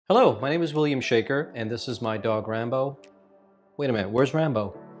Hello, my name is William Shaker, and this is my dog Rambo. Wait a minute, where's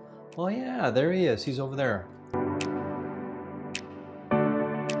Rambo? Oh yeah, there he is, he's over there.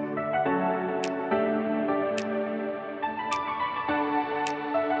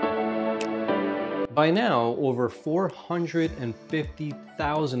 By now, over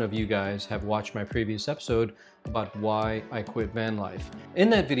 450,000 of you guys have watched my previous episode about why I quit van life. In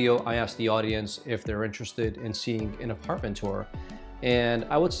that video, I asked the audience if they're interested in seeing an apartment tour. And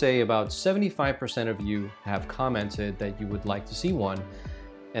I would say about 75% of you have commented that you would like to see one.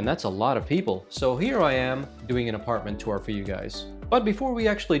 And that's a lot of people. So here I am doing an apartment tour for you guys. But before we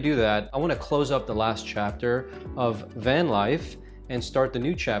actually do that, I want to close up the last chapter of van life and start the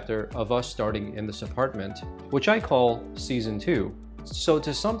new chapter of us starting in this apartment, which I call Season 2. So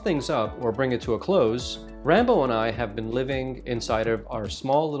to sum things up or bring it to a close, Rambo and I have been living inside of our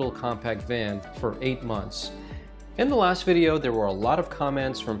small little compact van for 8 months. In the last video, there were a lot of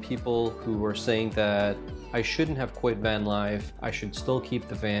comments from people who were saying that I shouldn't have quit van life, I should still keep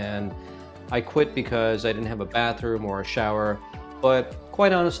the van, I quit because I didn't have a bathroom or a shower, but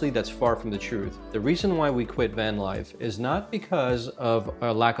quite honestly, that's far from the truth. The reason why we quit van life is not because of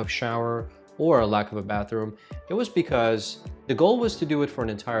a lack of shower or a lack of a bathroom, it was because the goal was to do it for an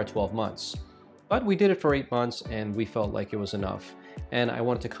entire 12 months. But we did it for 8 months and we felt like it was enough. And I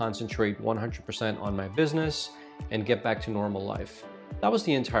wanted to concentrate 100% on my business and get back to normal life. That was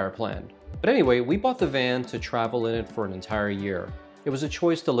the entire plan. But anyway, we bought the van to travel in it for an entire year. It was a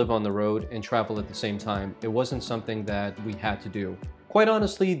choice to live on the road and travel at the same time. It wasn't something that we had to do. Quite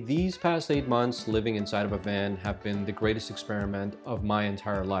honestly, these past 8 months living inside of a van have been the greatest experiment of my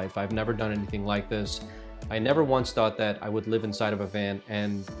entire life. I've never done anything like this. I never once thought that I would live inside of a van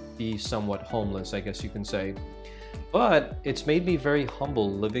and be somewhat homeless, I guess you can say. But it's made me very humble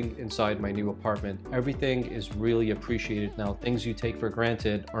living inside my new apartment. Everything is really appreciated now. Things you take for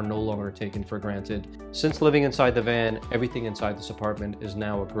granted are no longer taken for granted. Since living inside the van, everything inside this apartment is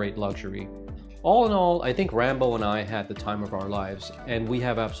now a great luxury. All in all, I think Rambo and I had the time of our lives, and we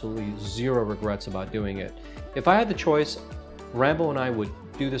have absolutely zero regrets about doing it. If I had the choice, Rambo and I would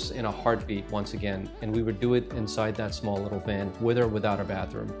do this in a heartbeat once again, and we would do it inside that small little van, with or without a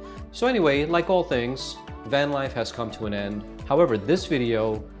bathroom. So anyway, like all things, van life has come to an end. However, this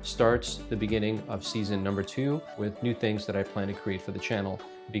video starts the beginning of season number 2 with new things that I plan to create for the channel,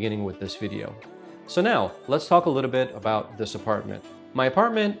 beginning with this video. So now, let's talk a little bit about this apartment. My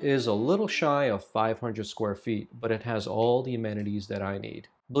apartment is a little shy of 500 square feet, but it has all the amenities that I need.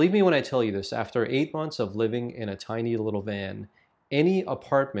 Believe me when I tell you this, after 8 months of living in a tiny little van, any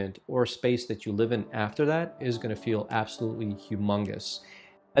apartment or space that you live in after that is going to feel absolutely humongous.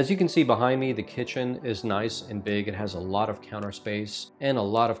 As you can see behind me, the kitchen is nice and big. It has a lot of counter space and a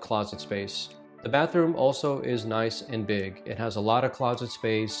lot of closet space. The bathroom also is nice and big. It has a lot of closet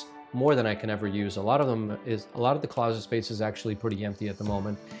space, more than I can ever use. A lot of the closet space is actually pretty empty at the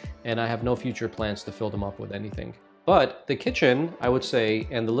moment, and I have no future plans to fill them up with anything. But the kitchen, I would say,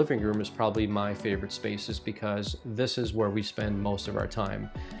 and the living room is probably my favorite spaces because this is where we spend most of our time.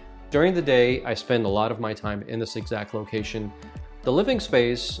 During the day, I spend a lot of my time in this exact location. The living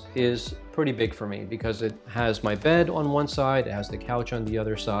space is pretty big for me because it has my bed on one side, it has the couch on the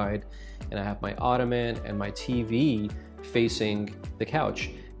other side, and I have my ottoman and my TV facing the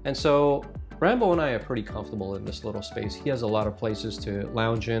couch. And so Rambo and I are pretty comfortable in this little space. He has a lot of places to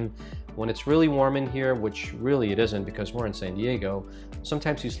lounge in. When it's really warm in here, which really it isn't because we're in San Diego,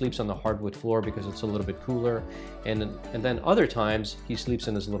 sometimes he sleeps on the hardwood floor because it's a little bit cooler. And then other times he sleeps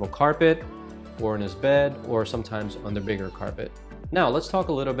in his little carpet or in his bed or sometimes on the bigger carpet. Now let's talk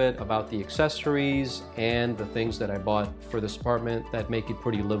a little bit about the accessories and the things that I bought for this apartment that make it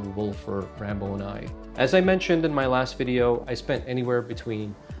pretty livable for Rambo and I. As I mentioned in my last video, I spent anywhere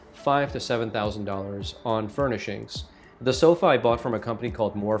between $5,000 to $7,000 on furnishings. The sofa I bought from a company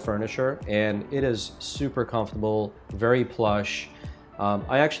called More Furniture, and it is super comfortable, very plush.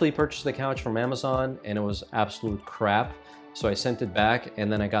 I actually purchased the couch from Amazon and it was absolute crap. So I sent it back,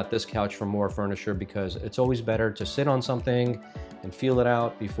 and then I got this couch from More Furniture because it's always better to sit on something and feel it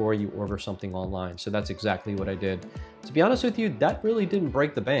out before you order something online. So that's exactly what I did. To be honest with you, that really didn't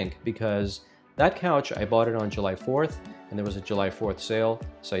break the bank because that couch, I bought it on July 4th and there was a July 4th sale,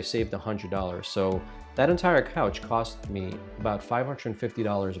 so I saved $100. So that entire couch cost me about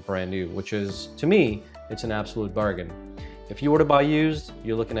 $550 brand new, which is, to me, it's an absolute bargain. If you were to buy used,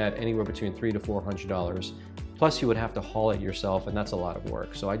 you're looking at anywhere between $300 to $400. Plus you would have to haul it yourself, and that's a lot of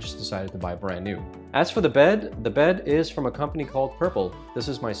work. So I just decided to buy brand new. As for the bed is from a company called Purple. This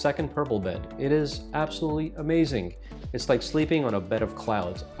is my second Purple bed. It is absolutely amazing. It's like sleeping on a bed of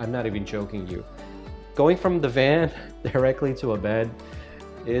clouds. I'm not even joking you. Going from the van directly to a bed,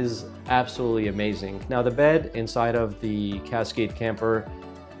 is absolutely amazing. Now the bed inside of the Cascade camper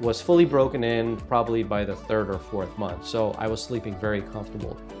was fully broken in probably by the 3rd or 4th month, so I was sleeping very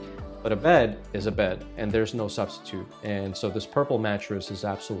comfortable. But a bed is a bed, and there's no substitute. And so this purple mattress is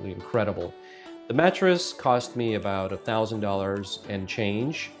absolutely incredible. The mattress cost me about $1,000 and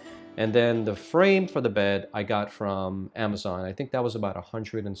change. And then the frame for the bed I got from Amazon. I think that was about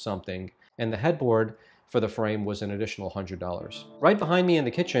 100 and something. And the headboard for the frame was an additional $100. Right behind me in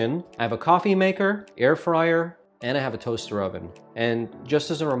the kitchen, I have a coffee maker, air fryer, and I have a toaster oven. And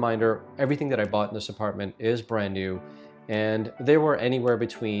just as a reminder, everything that I bought in this apartment is brand new. And they were anywhere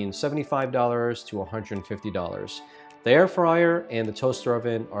between $75 to $150. The air fryer and the toaster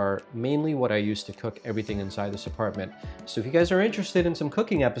oven are mainly what I use to cook everything inside this apartment. So if you guys are interested in some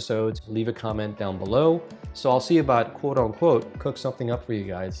cooking episodes, leave a comment down below. So I'll see about quote unquote cook something up for you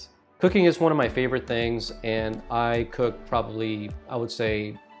guys. Cooking is one of my favorite things, and I cook probably, I would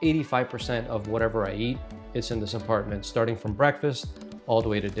say 85% of whatever I eat, it's in this apartment, starting from breakfast all the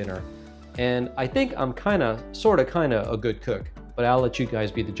way to dinner. And I think I'm sorta a good cook, but I'll let you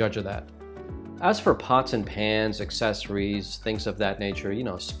guys be the judge of that. As for pots and pans, accessories, things of that nature, you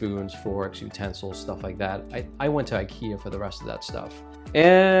know, spoons, forks, utensils, stuff like that, I went to IKEA for the rest of that stuff.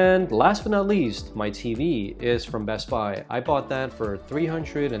 And last but not least, my TV is from Best Buy. I bought that for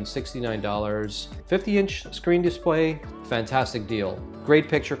 $369, 50-inch screen display, fantastic deal. Great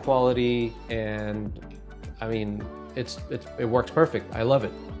picture quality, and I mean, it works perfect. I love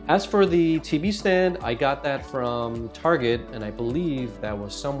it. As for the TV stand, I got that from Target, and I believe that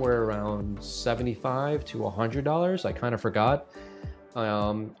was somewhere around $75 to $100. I kind of forgot.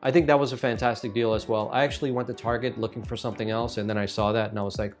 I think that was a fantastic deal as well. I actually went to Target looking for something else, and then I saw that and I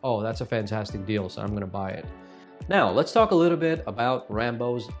was like, oh, that's a fantastic deal, so I'm gonna buy it. Now, let's talk a little bit about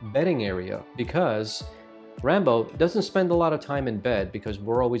Rambo's bedding area, because Rambo doesn't spend a lot of time in bed because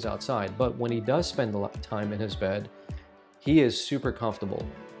we're always outside, but when he does spend a lot of time in his bed, he is super comfortable.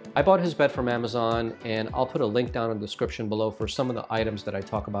 I bought his bed from Amazon, and I'll put a link down in the description below for some of the items that I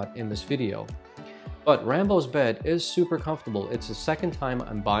talk about in this video. But Rambo's bed is super comfortable. It's the second time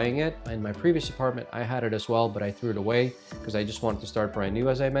I'm buying it. In my previous apartment, I had it as well, but I threw it away because I just wanted to start brand new,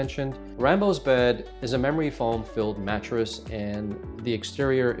 as I mentioned. Rambo's bed is a memory foam filled mattress, and the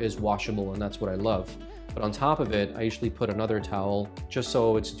exterior is washable, and that's what I love. But on top of it, I usually put another towel just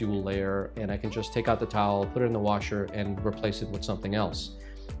so it's dual layer, and I can just take out the towel, put it in the washer, and replace it with something else.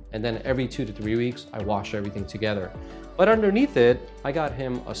 And then every 2 to 3 weeks, I wash everything together. But underneath it, I got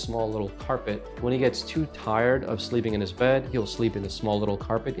him a small little carpet. When he gets too tired of sleeping in his bed, he'll sleep in the small little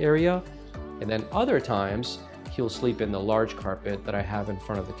carpet area. And then other times, he'll sleep in the large carpet that I have in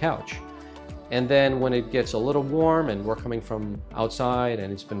front of the couch. And then when it gets a little warm and we're coming from outside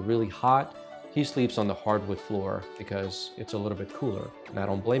and it's been really hot, he sleeps on the hardwood floor because it's a little bit cooler, and I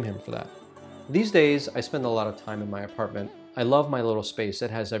don't blame him for that. These days, I spend a lot of time in my apartment. I love my little space.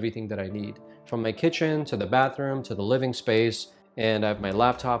 It has everything that I need, from my kitchen to the bathroom to the living space. And I have my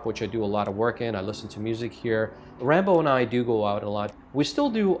laptop, which I do a lot of work in. I listen to music here. Rambo and I do go out a lot. We still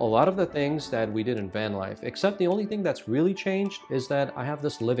do a lot of the things that we did in van life, except the only thing that's really changed is that I have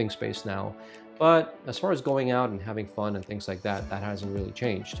this living space now. But as far as going out and having fun and things like that, that hasn't really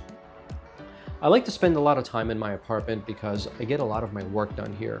changed. I like to spend a lot of time in my apartment because I get a lot of my work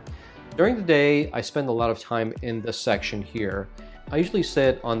done here. During the day, I spend a lot of time in this section here. I usually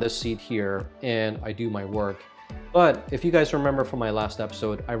sit on this seat here and I do my work. But if you guys remember from my last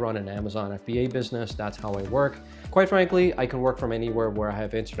episode, I run an Amazon FBA business. That's how I work. Quite frankly, I can work from anywhere where I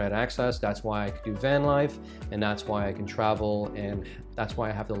have internet access. That's why I can do van life, and that's why I can travel, and that's why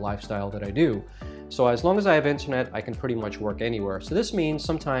I have the lifestyle that I do. So as long as I have internet, I can pretty much work anywhere. So this means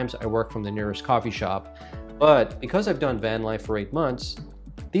sometimes I work from the nearest coffee shop. But because I've done van life for 8 months,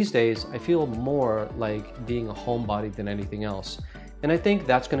 these days, I feel more like being a homebody than anything else. And I think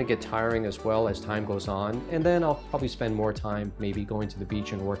that's going to get tiring as well as time goes on. And then I'll probably spend more time maybe going to the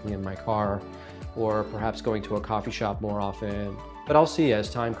beach and working in my car, or perhaps going to a coffee shop more often. But I'll see as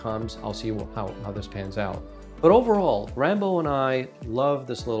time comes, I'll see how this pans out. But overall, Rambo and I love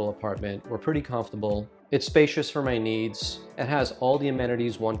this little apartment. We're pretty comfortable. It's spacious for my needs. It has all the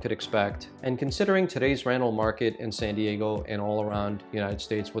amenities one could expect. And considering today's rental market in San Diego and all around the United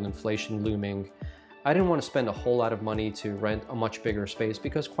States with inflation looming, I didn't want to spend a whole lot of money to rent a much bigger space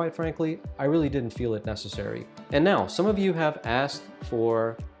because, quite frankly, I really didn't feel it necessary. And now, some of you have asked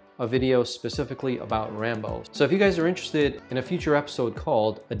for a video specifically about Rambo. So if you guys are interested in a future episode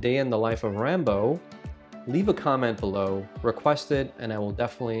called A Day in the Life of Rambo, leave a comment below, request it, and I will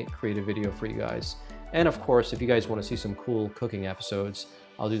definitely create a video for you guys. And of course, if you guys want to see some cool cooking episodes,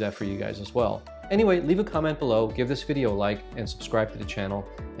 I'll do that for you guys as well. Anyway, leave a comment below, give this video a like, and subscribe to the channel,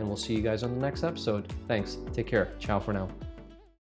 and we'll see you guys on the next episode. Thanks. Take care. Ciao for now.